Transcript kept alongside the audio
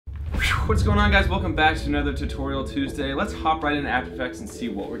What's going on, guys? Welcome back to another Tutorial Tuesday. Let's hop right into After Effects and see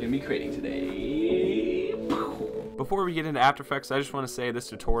what we're going to be creating today. Before we get into After Effects, I just want to say this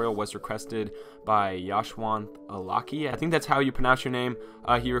tutorial was requested by Yashwant Alaki. I think that's how you pronounce your name.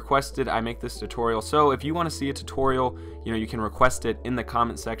 He requested I make this tutorial. So if you want to see a tutorial, you can request it in the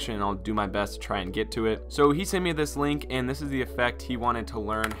comment section and I'll do my best to try and get to it. So he sent me this link and this is the effect he wanted to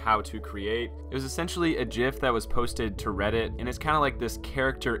learn how to create. It was essentially a GIF that was posted to Reddit and it's kind of like this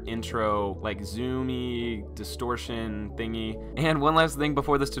character intro, like zoomy distortion thingy. And one last thing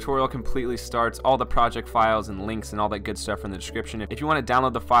before this tutorial completely starts, all the project files and links and all that good stuff are in the description. If you want to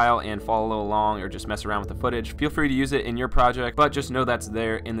download the file and follow along or just mess around with the footage, feel free to use it in your project, but just know that's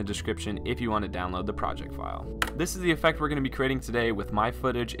there in the description if you want to download the project file. This is the effect we're going to be creating today with my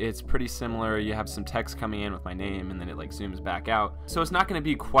footage. It's pretty similar. You have some text coming in with my name and then it like zooms back out. So it's not going to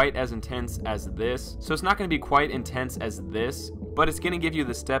be quite as intense as this. But it's going to give you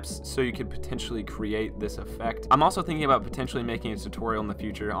the steps so you could potentially create this effect. I'm also thinking about potentially making a tutorial in the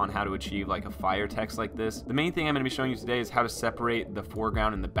future on how to achieve like a fire text like this. The main thing I'm going to be showing you today is how to separate the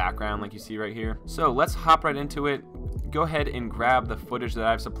foreground and the background like you see right here. So let's hop right into it. Go ahead and grab the footage that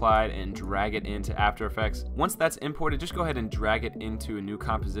I've supplied and drag it into After Effects. Once that's imported, just go ahead and drag it into a new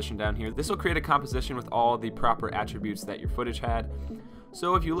composition down here. This will create a composition with all the proper attributes that your footage had.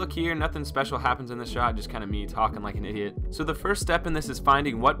 So if you look here, nothing special happens in this shot, just kind of me talking like an idiot. So the first step in this is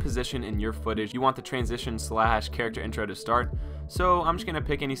finding what position in your footage you want the transition / character intro to start. So I'm just going to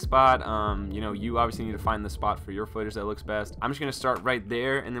pick any spot. You obviously need to find the spot for your footage that looks best. I'm just going to start right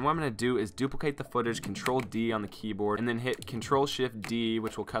there, and then what I'm going to do is duplicate the footage, Control D on the keyboard, and then hit Control Shift D,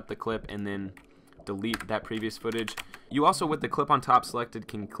 which will cut the clip, and then delete that previous footage. You also, with the clip on top selected,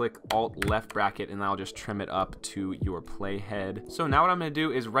 can click Alt left bracket and that'll just trim it up to your playhead. So now what I'm going to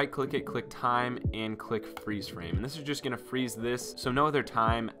do is right click it, click time, and click freeze frame. And this is just going to freeze this so no other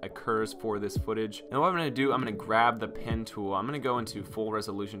time occurs for this footage. And what I'm going to do, I'm going to grab the pen tool. I'm going to go into full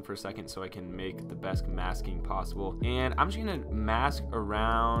resolution for a second so I can make the best masking possible. And I'm just going to mask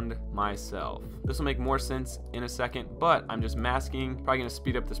around myself. This will make more sense in a second, but I'm just masking. Probably going to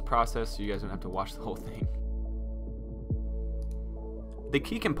speed up this process so you guys don't have to watch the whole thing. The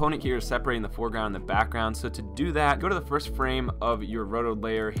key component here is separating the foreground and the background. So to do that, go to the first frame of your rotoed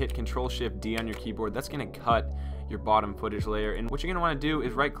layer, hit Control Shift D on your keyboard. That's going to cut your bottom footage layer. And what you're going to want to do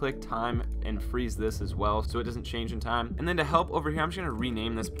is right click time and freeze this as well so it doesn't change in time. And then to help over here, I'm just going to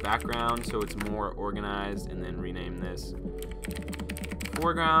rename this background so it's more organized, and then rename this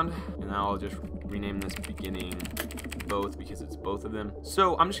foreground, and now I'll just rename this beginning both because it's both of them.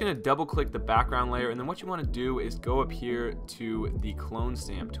 So I'm just going to double click the background layer, and then what you want to do is go up here to the clone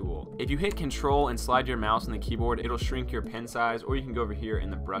stamp tool. If you hit Control and slide your mouse on the keyboard, it'll shrink your pen size, or you can go over here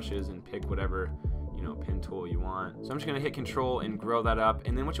in the brushes and pick whatever pen tool you want. So I'm just going to hit Control and grow that up,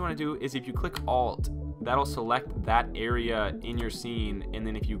 and then what you want to do is if you click Alt, that'll select that area in your scene, and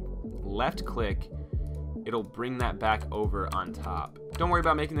then if you left click, it'll bring that back over on top. Don't worry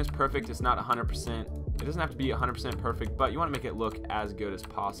about making this perfect. It's not 100%. It doesn't have to be 100% perfect, but you want to make it look as good as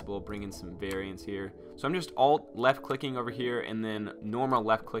possible. Bring in some variance here. So I'm just Alt left clicking over here and then normal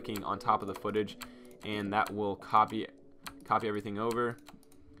left clicking on top of the footage, and that will copy everything over.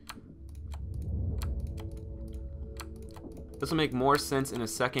 This will make more sense in a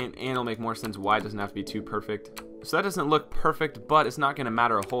second, and it'll make more sense why it doesn't have to be too perfect. So that doesn't look perfect, but it's not going to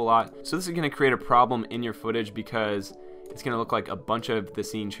matter a whole lot. So this is going to create a problem in your footage because it's going to look like a bunch of the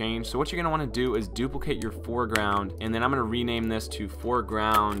scene changed. So what you're going to want to do is duplicate your foreground, and then I'm going to rename this to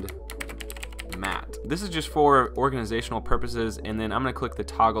foreground matte. This is just for organizational purposes, and then I'm going to click the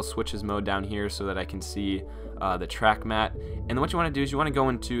toggle switches mode down here so that I can see the track matte. And then what you want to do is you want to go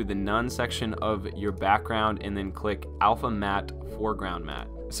into the none section of your background and then click alpha matte foreground matte.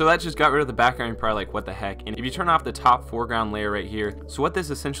 So that just got rid of the background. You're probably like, what the heck? And if you turn off the top foreground layer right here, so what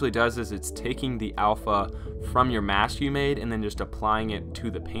this essentially does is it's taking the alpha from your mask you made and then just applying it to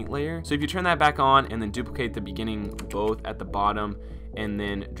the paint layer. So if you turn that back on and then duplicate the beginning both at the bottom and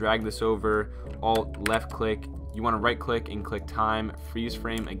then drag this over, Alt left click, you want to right click and click time, freeze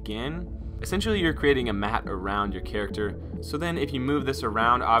frame again. Essentially you're creating a matte around your character. So then if you move this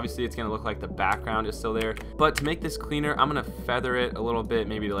around, obviously it's going to look like the background is still there. But to make this cleaner, I'm going to feather it a little bit,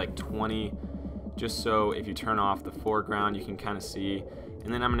 maybe to like 20, just so if you turn off the foreground you can kind of see.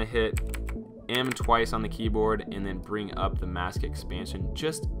 And then I'm going to hit M twice on the keyboard and then bring up the mask expansion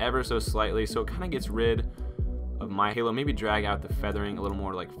just ever so slightly so it kind of gets rid of my halo. Maybe drag out the feathering a little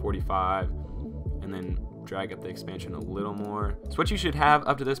more, like 45, and then drag up the expansion a little more. So what you should have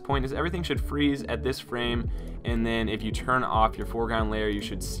up to this point is everything should freeze at this frame, and then if you turn off your foreground layer, you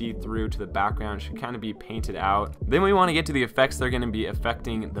should see through to the background. It should kind of be painted out. Then we want to get to the effects that are going to be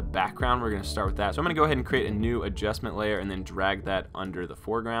affecting the background. We're going to start with that. So I'm going to go ahead and create a new adjustment layer and then drag that under the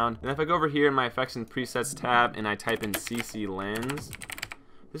foreground. And if I go over here in my effects and presets tab and I type in CC Lens,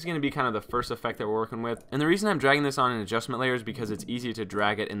 this is going to be kind of the first effect that we're working with. And the reason I'm dragging this on an adjustment layer is because it's easy to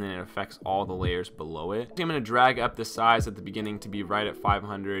drag it and then it affects all the layers below it. I'm going to drag up the size at the beginning to be right at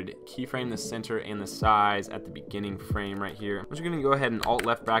 500, keyframe the center and the size at the beginning frame right here. I'm just going to go ahead and alt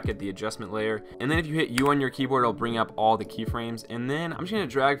left bracket the adjustment layer. And then if you hit U on your keyboard, it'll bring up all the keyframes. And then I'm just going to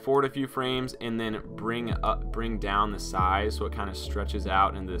drag forward a few frames and then bring down the size so it kind of stretches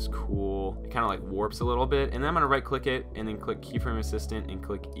out into this cool, it kind of like warps a little bit. And then I'm going to right click it and then click keyframe assistant and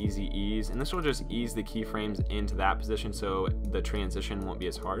click easy ease, and this will just ease the keyframes into that position so the transition won't be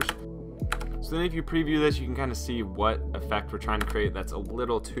as harsh. So then if you preview this, you can kind of see what effect we're trying to create that's a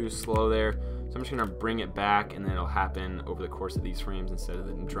little too slow there. So I'm just going to bring it back, and then it'll happen over the course of these frames instead of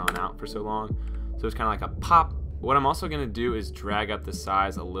it drawn out for so long. So it's kind of like a pop. What I'm also going to do is drag up the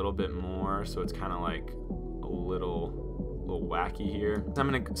size a little bit more so it's kind of like a little wacky here. So I'm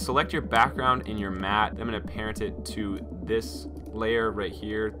going to select your background in your matte. I'm going to parent it to this layer right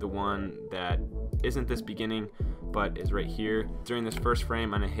here, the one that isn't this beginning but is right here. During this first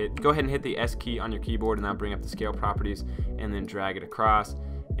frame, I'm gonna go ahead and hit the S key on your keyboard, and that'll bring up the scale properties, and then drag it across,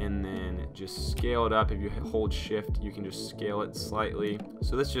 and then just scale it up. If you hold shift, you can just scale it slightly.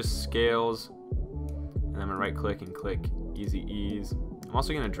 So this just scales, and I'm gonna right click and click easy ease. I'm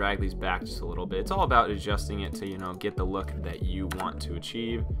also going to drag these back just a little bit. It's all about adjusting it to, you know, get the look that you want to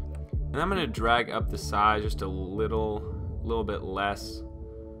achieve. And I'm going to drag up the size just a little bit less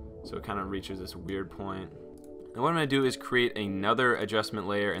so it kind of reaches this weird point. And what I'm going to do is create another adjustment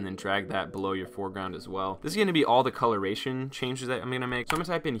layer and then drag that below your foreground as well. This is going to be all the coloration changes that I'm going to make. So I'm going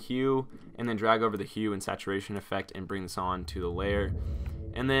to type in hue and then drag over the hue and saturation effect and bring this on to the layer.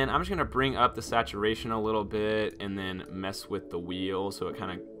 And then I'm just going to bring up the saturation a little bit and then mess with the wheel so it kind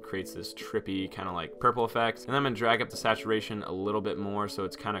of creates this trippy kind of like purple effect. And then I'm going to drag up the saturation a little bit more so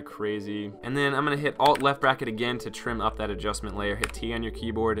it's kind of crazy. And then I'm going to hit alt left bracket again to trim up that adjustment layer. Hit T on your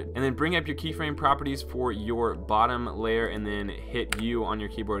keyboard and then bring up your keyframe properties for your bottom layer and then hit U on your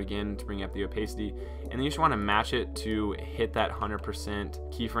keyboard again to bring up the opacity. And then you just want to match it to hit that 100%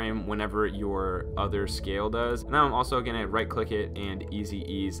 keyframe whenever your other scale does. And now I'm also going to right click it and easy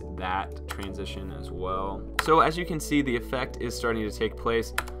ease that transition as well. So as you can see, the effect is starting to take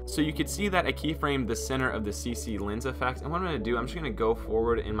place. So you could see that I keyframed the center of the CC lens effect. And what I'm going to do, I'm just going to go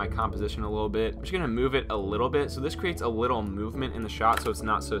forward in my composition a little bit. I'm just going to move it a little bit. So this creates a little movement in the shot so it's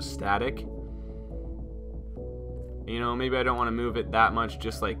not so static. You know, maybe I don't want to move it that much,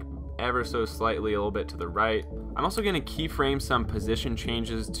 just like ever so slightly a little bit to the right. I'm also going to keyframe some position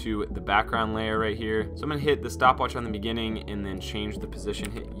changes to the background layer right here. So I'm going to hit the stopwatch on the beginning and then change the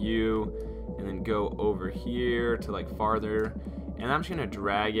position, hit U, and then go over here to like farther. And I'm just going to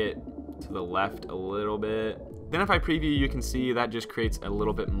drag it to the left a little bit. Then if I preview, you can see that just creates a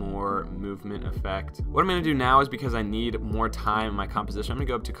little bit more movement effect. What I'm going to do now is, because I need more time in my composition, I'm going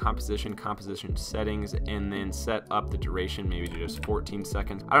to go up to composition settings, and then set up the duration maybe to just 14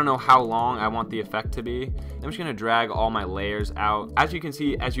 seconds. I don't know how long I want the effect to be. I'm just going to drag all my layers out. As you can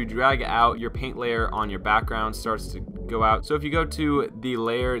see, as you drag out, your paint layer on your background starts to go out. So if you go to the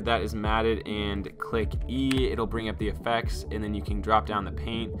layer that is matted and click E, it'll bring up the effects, and then you can drop down the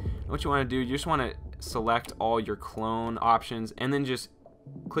paint. And what you want to do, you just want to select all your clone options and then just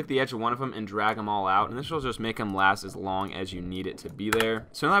click the edge of one of them and drag them all out, and this will just make them last as long as you need it to be there.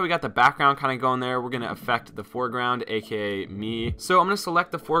 So now that we got the background kind of going there, we're going to affect the foreground, aka me. So I'm going to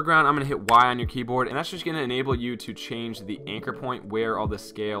select the foreground, I'm going to hit Y on your keyboard, and that's just going to enable you to change the anchor point where all the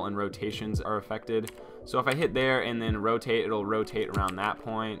scale and rotations are affected. So if I hit there and then rotate, it'll rotate around that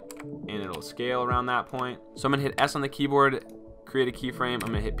point and it'll scale around that point. So I'm going to hit S on the keyboard, create a keyframe. I'm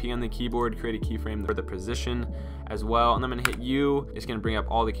going to hit P on the keyboard, create a keyframe for the position as well. And I'm going to hit U. It's going to bring up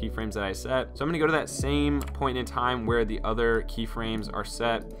all the keyframes that I set. So I'm going to go to that same point in time where the other keyframes are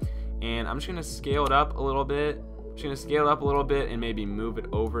set. And I'm just going to scale it up a little bit. I'm just going to scale it up a little bit and maybe move it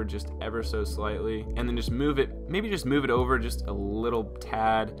over just ever so slightly. And then just move it, maybe just move it over just a little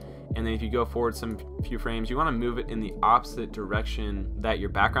tad. And then if you go forward some few frames, you want to move it in the opposite direction that your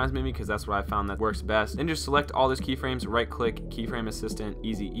background's moving, because that's what I found that works best. Then just select all those keyframes, right click, keyframe assistant,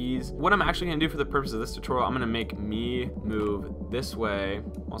 easy ease. What I'm actually going to do for the purpose of this tutorial, I'm going to make me move this way.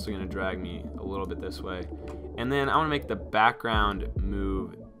 I'm also going to drag me a little bit this way. And then I want to make the background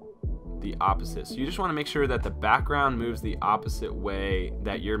move the opposite. So you just want to make sure that the background moves the opposite way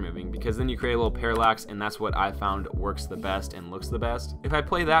that you're moving, because then you create a little parallax, and that's what I found works the best and looks the best. If I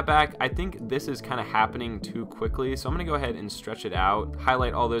play that back, I think this is kind of happening too quickly, so I'm going to go ahead and stretch it out,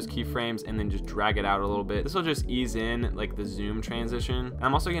 highlight all those keyframes, and then just drag it out a little bit. This will just ease in like the zoom transition.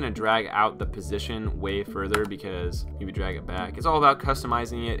 I'm also going to drag out the position way further, because maybe drag it back. It's all about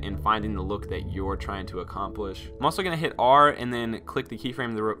customizing it and finding the look that you're trying to accomplish. I'm also going to hit R and then click the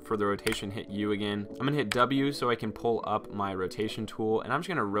keyframe for the rotation, hit U again. I'm going to hit W so I can pull up my rotation tool, and I'm just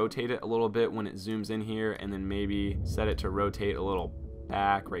going to rotate it a little bit when it zooms in here, and then maybe set it to rotate a little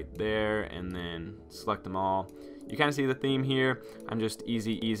back right there, and then select them all. You kind of see the theme here. I'm just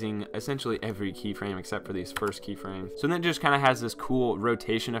easing essentially every keyframe except for these first keyframes. So then it just kind of has this cool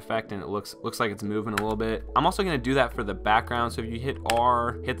rotation effect, and it looks like it's moving a little bit. I'm also going to do that for the background. So if you hit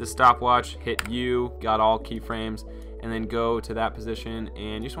R, hit the stopwatch, hit U, got all keyframes, and then go to that position,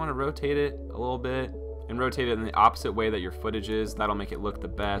 and you just want to rotate it a little bit and rotate it in the opposite way that your footage is. That'll make it look the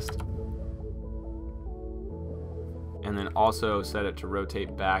best. And then also set it to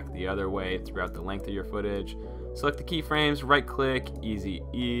rotate back the other way throughout the length of your footage. Select the keyframes, right click, easy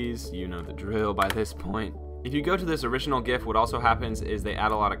ease, you know the drill by this point. If you go to this original GIF, what also happens is they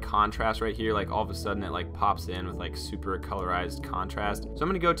add a lot of contrast right here. Like all of a sudden it like pops in with like super colorized contrast. So I'm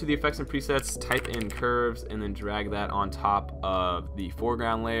going to go to the effects and presets, type in curves, and then drag that on top of the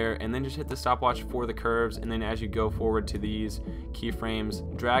foreground layer, and then just hit the stopwatch for the curves. And then as you go forward to these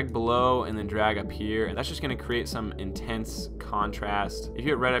keyframes, drag below and then drag up here, and that's just going to create some intense contrast. If you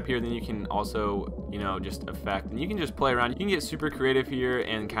hit right up here, then you can also, you know, just effect, and you can just play around. You can get super creative here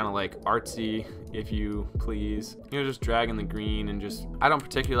and kind of like artsy if you please. You know, just dragging the green, and just, I don't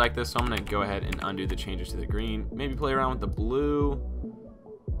particularly like this, so I'm gonna go ahead and undo the changes to the green. Maybe play around with the blue.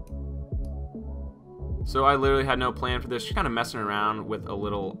 So I literally had no plan for this, just kind of messing around with a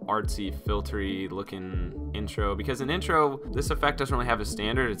little artsy, filtery looking intro, because in intro, this effect doesn't really have a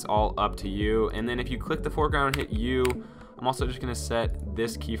standard, it's all up to you. And then if you click the foreground and hit U, I'm also just going to set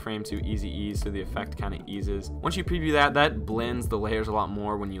this keyframe to easy ease so the effect kind of eases. Once you preview that, that blends the layers a lot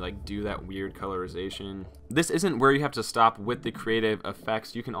more when you like do that weird colorization. This isn't where you have to stop with the creative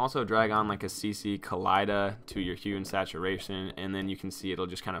effects. You can also drag on like a CC Kaleido to your hue and saturation, and then you can see it'll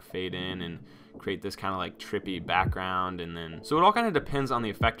just kind of fade in and create this kind of like trippy background. And then so it all kind of depends on the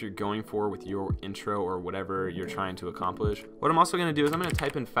effect you're going for with your intro or whatever you're trying to accomplish. What I'm also going to do is I'm going to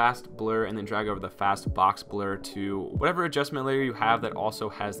type in fast blur and then drag over the fast box blur to whatever adjustment layer you have that also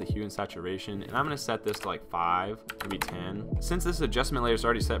has the hue and saturation, and I'm going to set this to like 5, maybe 10. Since this adjustment layer is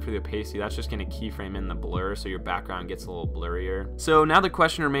already set for the opacity, that's just going to keyframe in the blur so your background gets a little blurrier. So now the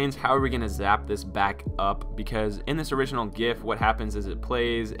question remains, how are we going to zap this back up? Because in this original GIF, what happens is it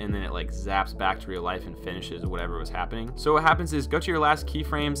plays and then it like zaps back to real life and finishes whatever was happening. So what happens is go to your last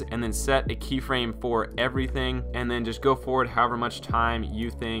keyframes and then set a keyframe for everything, and then just go forward however much time you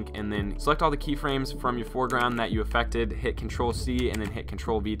think, and then select all the keyframes from your foreground that you affected, hit Control C and then hit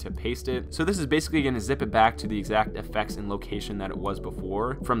Control V to paste it. So this is basically going to zip it back to the exact effects and location that it was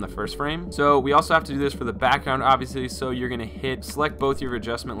before from the first frame. So we also have to do this for the background obviously, so you're going to select both your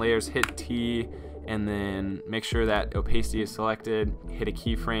adjustment layers, hit T, and then make sure that opacity is selected, hit a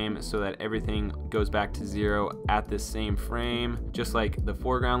keyframe so that everything goes back to 0 at the same frame, just like the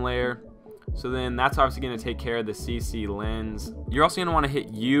foreground layer. So then that's obviously going to take care of the CC lens. You're also going to want to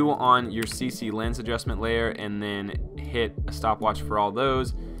hit U on your CC lens adjustment layer, and then hit a stopwatch for all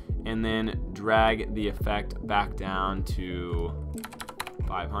those, and then drag the effect back down to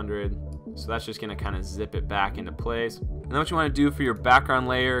 500. So that's just going to kind of zip it back into place. And then what you want to do for your background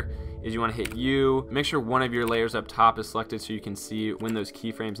layer is you want to hit U, make sure one of your layers up top is selected so you can see when those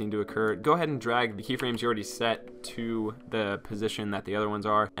keyframes need to occur. Go ahead and drag the keyframes you already set to the position that the other ones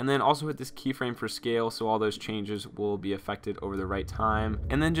are, and then also hit this keyframe for scale so all those changes will be affected over the right time.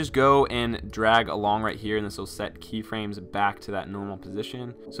 And then just go and drag along right here, and this will set keyframes back to that normal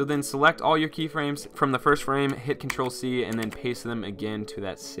position. So then select all your keyframes from the first frame, hit Control C, and then paste them again to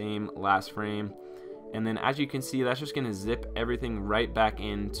that same last frame. And then as you can see, that's just going to zip everything right back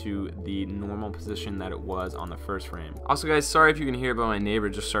into the normal position that it was on the first frame. Also guys, sorry if you can hear, but my neighbor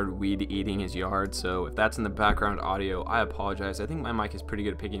just started weed eating his yard, so if that's in the background audio, I apologize. I think my mic is pretty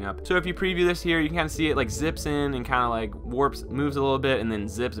good at picking up. So if you preview this here, you can kind of see it like zips in and kind of like warps, moves a little bit, and then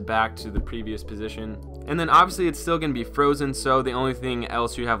zips back to the previous position. And then obviously it's still going to be frozen, so the only thing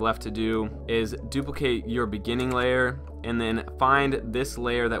else you have left to do is duplicate your beginning layer, and then find this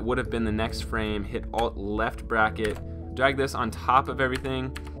layer that would have been the next frame, hit Alt left bracket, drag this on top of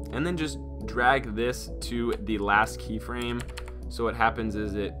everything, and then just drag this to the last keyframe. So what happens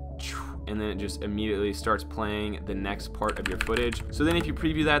is it and then it just immediately starts playing the next part of your footage. So then if you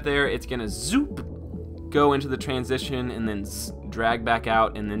preview that there, it's gonna zoop, go into the transition, and then drag back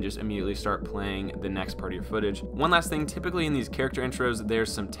out, and then just immediately start playing the next part of your footage. One last thing, typically in these character intros, there's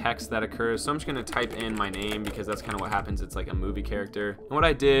some text that occurs, so I'm just gonna type in my name because that's kind of what happens. It's like a movie character. And what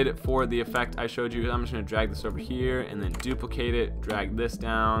I did for the effect I showed you, I'm just gonna drag this over here and then duplicate it, drag this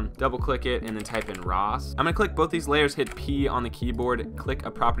down, double click it, and then type in Ross. I'm gonna click both these layers, hit P on the keyboard, click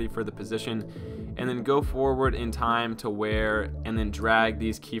a property for the position, and then go forward in time to where, and then drag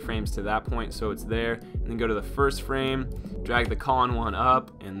these keyframes to that point so it's there, and then go to the first frame, drag the Colin one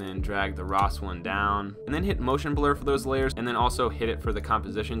up, and then drag the Ross one down, and then hit motion blur for those layers, and then also hit it for the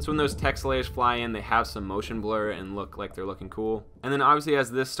composition. So when those text layers fly in, they have some motion blur and look like they're looking cool. And then obviously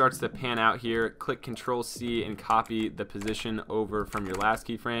as this starts to pan out here, click Control C and copy the position over from your last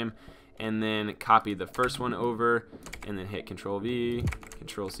keyframe, and then copy the first one over, and then hit Control V,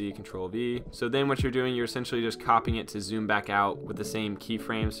 Control C, Control V. So then what you're doing, you're essentially just copying it to zoom back out with the same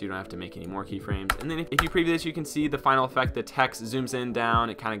keyframes, so you don't have to make any more keyframes. And then if you preview this, you can see the final effect. The text zooms in, down,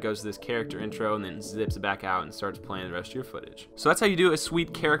 it kind of goes to this character intro, and then zips back out and starts playing the rest of your footage. So that's how you do a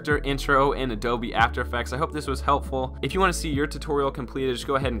sweet character intro in Adobe After Effects. I hope this was helpful. If you want to see your tutorial completed, just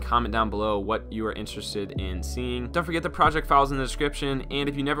go ahead and comment down below what you are interested in seeing. Don't forget the project files in the description, and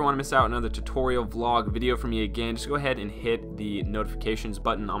if you never want to miss out another tutorial vlog video from me again, just go ahead and hit the notifications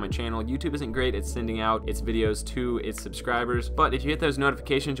button on my channel. YouTube isn't great at sending out its videos to its subscribers, but if you hit those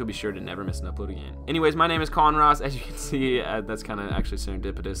notifications, you'll be sure to never miss an upload again. Anyways, my name is Colin Ross. As you can see, that's kind of actually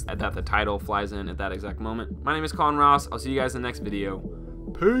serendipitous that the title flies in at that exact moment. My name is Colin Ross. I'll see you guys in the next video.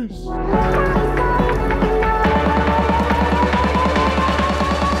 Peace.